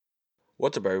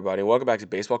What's up, everybody, and welcome back to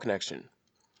Baseball Connection.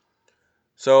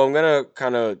 So, I'm gonna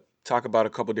kind of talk about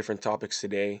a couple different topics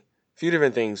today. A few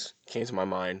different things came to my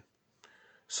mind,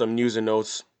 some news and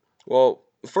notes. Well,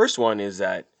 the first one is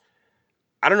that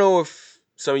I don't know if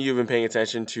some of you have been paying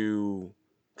attention to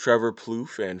Trevor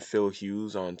Plouffe and Phil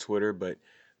Hughes on Twitter, but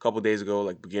a couple days ago,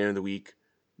 like beginning of the week,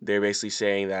 they're basically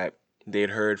saying that they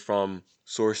had heard from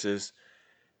sources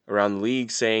around the league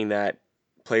saying that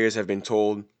players have been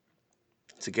told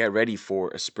to get ready for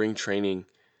a spring training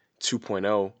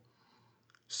 2.0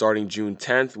 starting June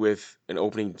 10th with an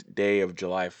opening day of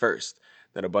July 1st.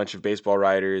 Then a bunch of baseball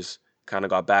writers kind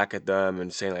of got back at them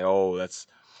and saying like, "Oh, that's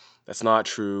not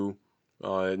true.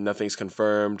 Nothing's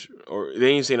confirmed," or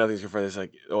they didn't say nothing's confirmed. It's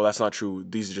like, "Oh, that's not true.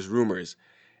 These are just rumors."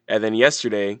 And then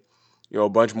yesterday, a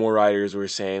bunch more writers were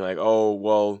saying like, "Oh,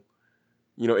 well,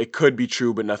 it could be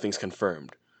true, but nothing's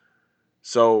confirmed."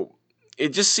 So it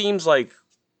just seems like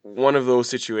one of those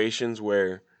situations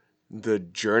where the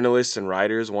journalists and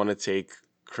writers want to take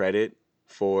credit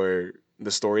for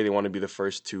the story. They want to be the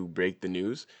first to break the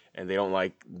news, and they don't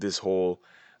like this whole,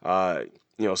 uh,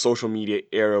 social media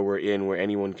era we're in, where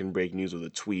anyone can break news with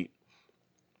a tweet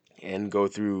and go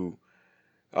through,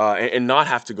 and not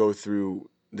have to go through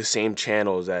the same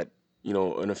channels that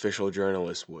an official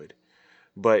journalist would.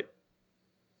 But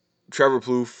Trevor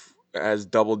Plouffe has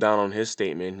doubled down on his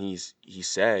statement.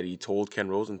 He told Ken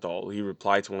Rosenthal, he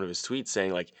replied to one of his tweets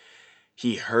saying like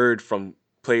he heard from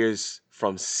players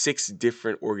from six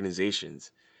different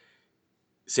organizations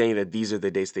saying that these are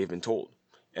the dates they've been told.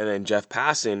 And then Jeff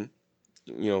Passan,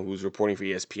 who's reporting for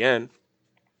ESPN,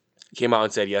 came out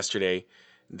and said yesterday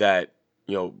that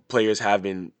players have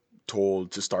been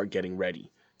told to start getting ready,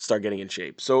 start getting in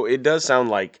shape. So it does sound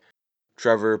like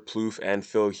Trevor Plouffe and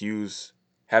Phil Hughes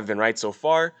have been right so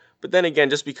far. But then again,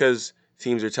 just because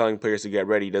teams are telling players to get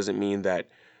ready doesn't mean that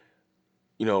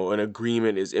an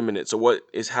agreement is imminent. So what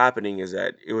is happening is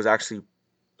that it was actually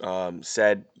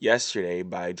said yesterday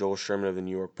by Joel Sherman of the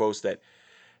New York Post that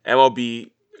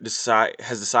MLB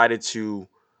has decided to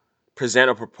present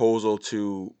a proposal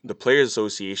to the Players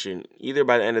Association either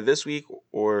by the end of this week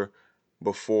or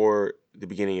before the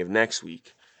beginning of next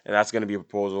week, and that's going to be a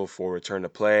proposal for return to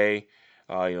play,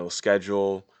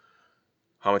 schedule,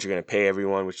 how much you're going to pay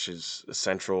everyone, which is a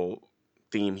central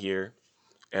theme here,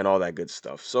 and all that good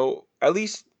stuff. So at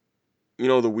least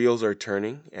the wheels are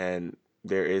turning and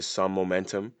there is some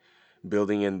momentum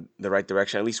building in the right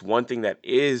direction. At least one thing that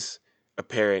is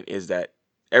apparent is that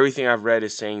everything I've read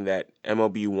is saying that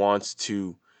MLB wants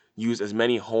to use as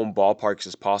many home ballparks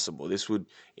as possible. This would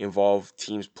involve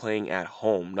teams playing at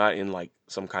home, not in like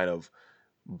some kind of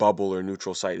bubble or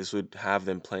neutral site. This would have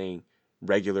them playing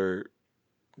regular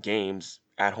games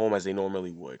at home as they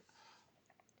normally would.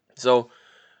 So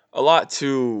there's a lot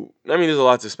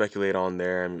to speculate on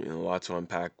there. I mean, a lot to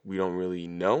unpack. We don't really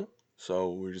know.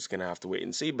 So we're just going to have to wait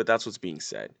and see. But that's what's being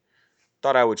said.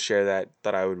 Thought I would share that,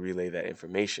 thought I would relay that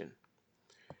information.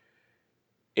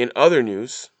 In other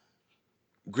news,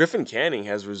 Griffin Canning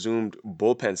has resumed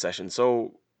bullpen sessions.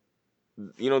 So,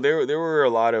 there were a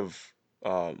lot of,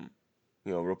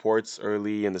 reports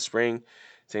early in the spring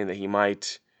saying that he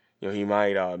might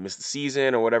miss the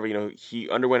season or whatever. He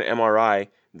underwent an MRI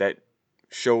that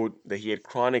showed that he had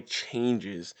chronic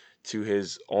changes to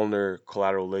his ulnar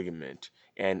collateral ligament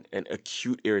and an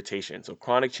acute irritation. So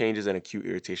chronic changes and acute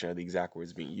irritation are the exact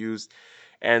words being used.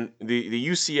 And the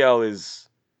UCL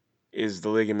is the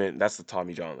ligament. That's the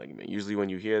Tommy John ligament. Usually when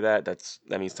you hear that,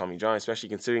 that means Tommy John. Especially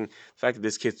considering the fact that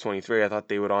this kid's 23, I thought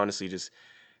they would honestly just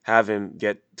have him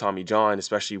get Tommy John,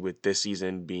 especially with this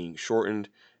season being shortened,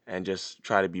 and just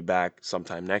try to be back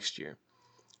sometime next year.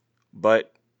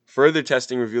 But further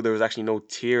testing revealed there was actually no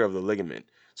tear of the ligament.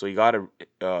 So he got a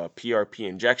PRP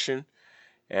injection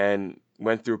and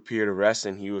went through a period of rest,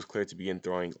 and he was cleared to begin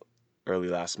throwing early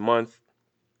last month.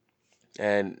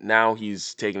 And now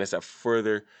he's taking a step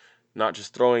further, not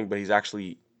just throwing, but he's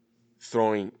actually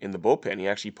throwing in the bullpen. He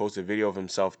actually posted a video of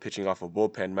himself pitching off a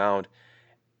bullpen mound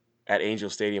at Angel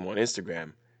Stadium on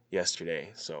Instagram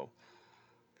yesterday. So,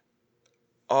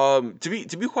 to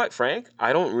be quite frank,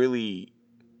 I don't really.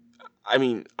 I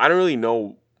mean, I don't really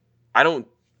know. I don't.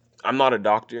 I'm not a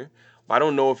doctor, but I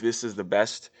don't know if this is the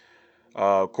best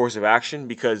course of action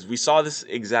because we saw this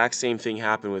exact same thing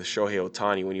happen with Shohei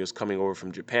Ohtani when he was coming over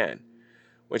from Japan.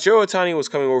 When Shohei Ohtani was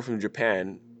coming over from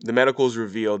Japan, the medicals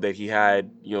revealed that he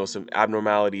had, some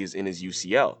abnormalities in his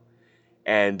UCL,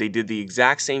 and they did the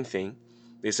exact same thing.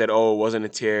 They said, "Oh, it wasn't a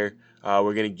tear.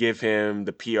 We're gonna give him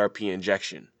the PRP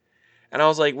injection." And I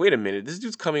was like, "Wait a minute, this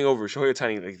dude's coming over, Shohei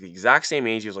Ohtani, like the exact same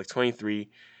age. He was like 23,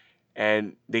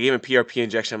 and they gave him a PRP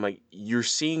injection." I'm like, "You're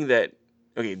seeing that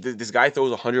okay, this guy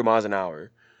throws 100 miles an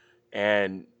hour,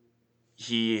 and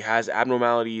he has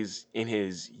abnormalities in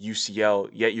his UCL,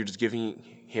 yet you're just giving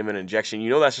him an injection. You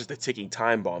know that's just a ticking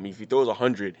time bomb. If he throws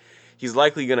 100, he's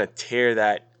likely going to tear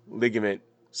that ligament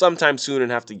sometime soon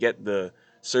and have to get the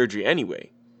surgery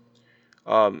anyway.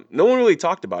 No one really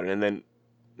talked about it. And then,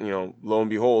 lo and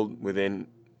behold, within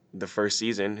the first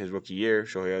season, his rookie year,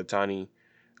 Shohei Ohtani,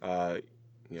 uh,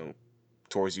 you know,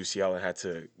 tore his UCL and had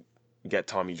to get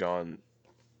Tommy John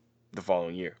the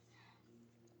following year.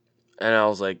 And I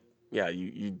was like, yeah,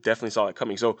 you definitely saw that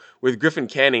coming. So with Griffin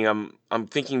Canning, I'm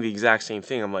thinking the exact same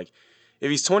thing. I'm like, if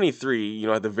he's 23,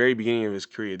 at the very beginning of his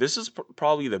career, this is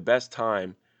probably the best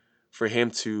time for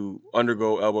him to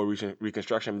undergo elbow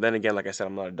reconstruction. But then again, like I said,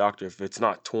 I'm not a doctor. If it's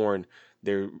not torn,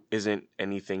 there isn't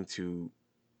anything to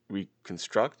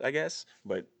reconstruct, I guess.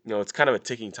 But it's kind of a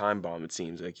ticking time bomb. It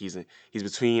seems like he's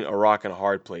between a rock and a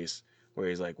hard place, where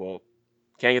he's like, well,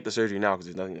 can't get the surgery now because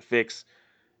there's nothing to fix.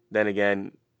 Then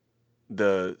again,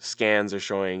 the scans are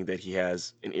showing that he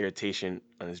has an irritation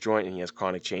on his joint and he has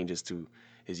chronic changes to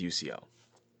his UCL.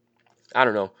 I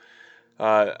don't know.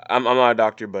 I'm not a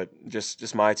doctor, but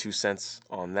just my 2 cents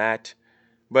on that.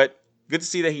 But good to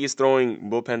see that he is throwing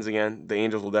bullpens again. The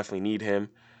Angels will definitely need him.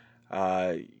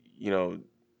 Uh, you know,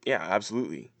 yeah,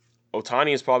 absolutely.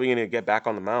 Otani is probably going to get back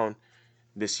on the mound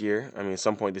this year. I mean, at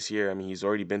some point this year. I mean, he's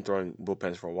already been throwing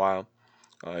bullpens for a while.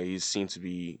 He seems to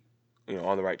be,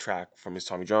 on the right track from his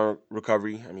Tommy John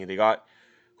recovery. I mean, they got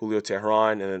Julio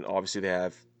Teheran, and then obviously they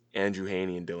have Andrew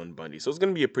Haney and Dylan Bundy. So it's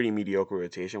going to be a pretty mediocre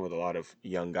rotation with a lot of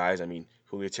young guys. I mean,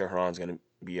 Julio Teheran is going to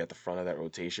be at the front of that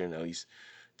rotation, at least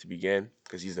to begin,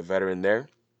 because he's the veteran there.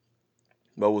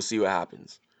 But we'll see what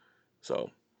happens.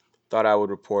 So thought I would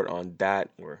report on that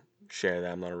or share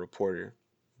that. I'm not a reporter,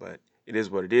 but it is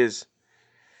what it is.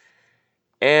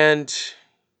 And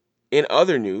in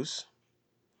other news,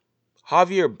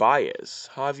 Javier Baez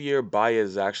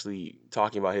is actually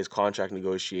talking about his contract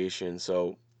negotiation.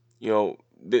 So,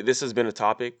 this has been a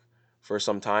topic for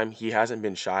some time. He hasn't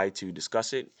been shy to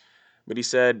discuss it, but he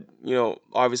said,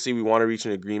 obviously we want to reach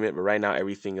an agreement, but right now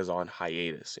everything is on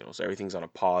hiatus, so everything's on a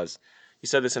pause. He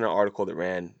said this in an article that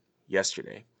ran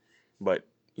yesterday, but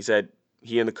he said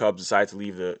he and the Cubs decided to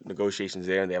leave the negotiations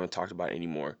there and they haven't talked about it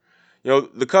anymore.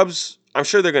 The Cubs, I'm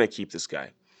sure they're going to keep this guy.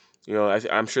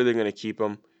 I'm sure they're going to keep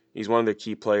him. He's one of their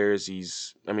key players.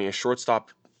 A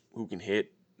shortstop who can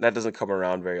hit. That doesn't come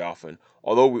around very often.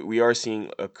 Although we are seeing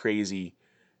a crazy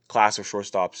class of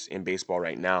shortstops in baseball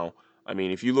right now. I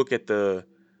mean, if you look at the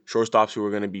shortstops who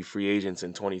are going to be free agents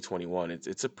in 2021,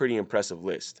 it's a pretty impressive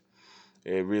list.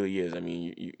 It really is. I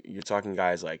mean, you're talking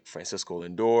guys like Francisco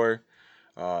Lindor,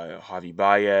 Javi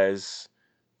Baez,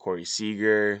 Corey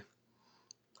Seager.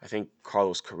 I think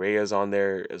Carlos Correa is on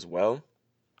there as well.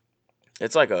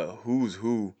 It's like a who's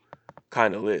who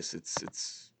kind of list.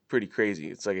 It's pretty crazy.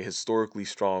 It's like a historically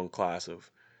strong class of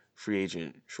free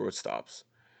agent shortstops.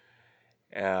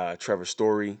 Trevor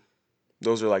Story,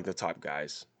 those are like the top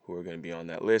guys who are going to be on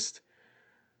that list.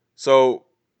 So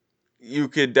you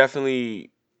could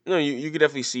definitely, you could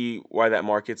definitely see why that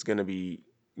market's going to be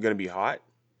hot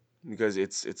because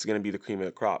it's going to be the cream of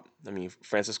the crop. I mean,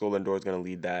 Francisco Lindor is going to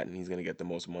lead that, and he's going to get the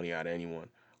most money out of anyone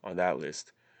on that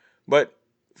list. But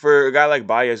for a guy like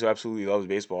Baez who absolutely loves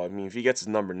baseball, I mean, if he gets his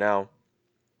number now,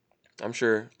 I'm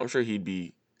sure he'd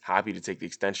be happy to take the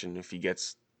extension if he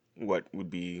gets what would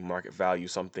be market value,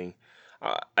 something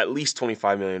at least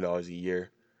 $25 million a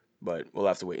year. But we'll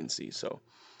have to wait and see. So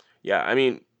yeah, I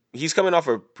mean, he's coming off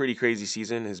a pretty crazy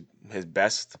season. His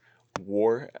best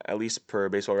WAR, at least per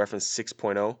Baseball Reference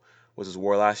 6.0, was his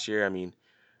WAR last year. I mean,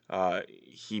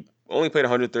 he only played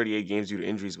 138 games due to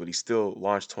injuries, but he still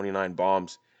launched 29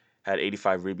 bombs, had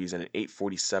 85 ribbies, and an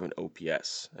 847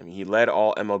 OPS. I mean, he led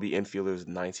all MLB infielders with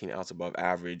 19 outs above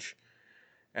average.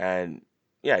 And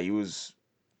yeah, he was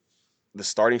the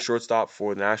starting shortstop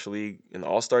for the National League in the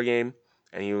All Star game,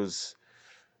 and he was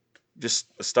just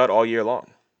a stud all year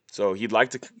long. So he'd like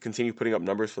to continue putting up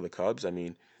numbers for the Cubs. I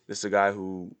mean, this is a guy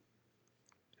who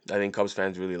I think Cubs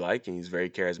fans really like, and he's very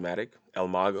charismatic. El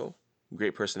Mago,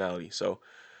 great personality. So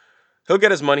he'll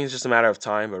get his money. It's just a matter of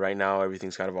time. But right now,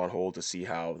 everything's kind of on hold to see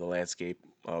how the landscape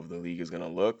of the league is going to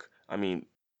look. I mean,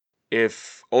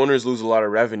 if owners lose a lot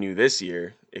of revenue this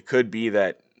year, it could be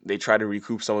that they try to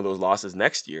recoup some of those losses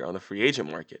next year on the free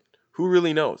agent market. Who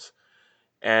really knows?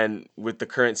 And with the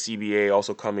current CBA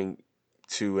also coming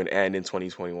to an end in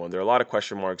 2021, there are a lot of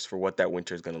question marks for what that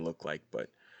winter is going to look like. But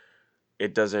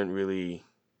it doesn't really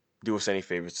do us any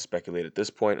favors to speculate at this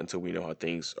point until we know how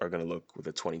things are going to look with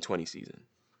the 2020 season.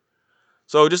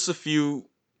 So, just a few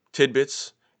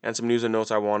tidbits and some news and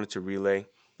notes I wanted to relay.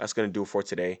 That's going to do it for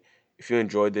today. If you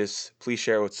enjoyed this, please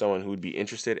share it with someone who would be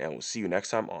interested, and we'll see you next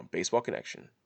time on Baseball Connection.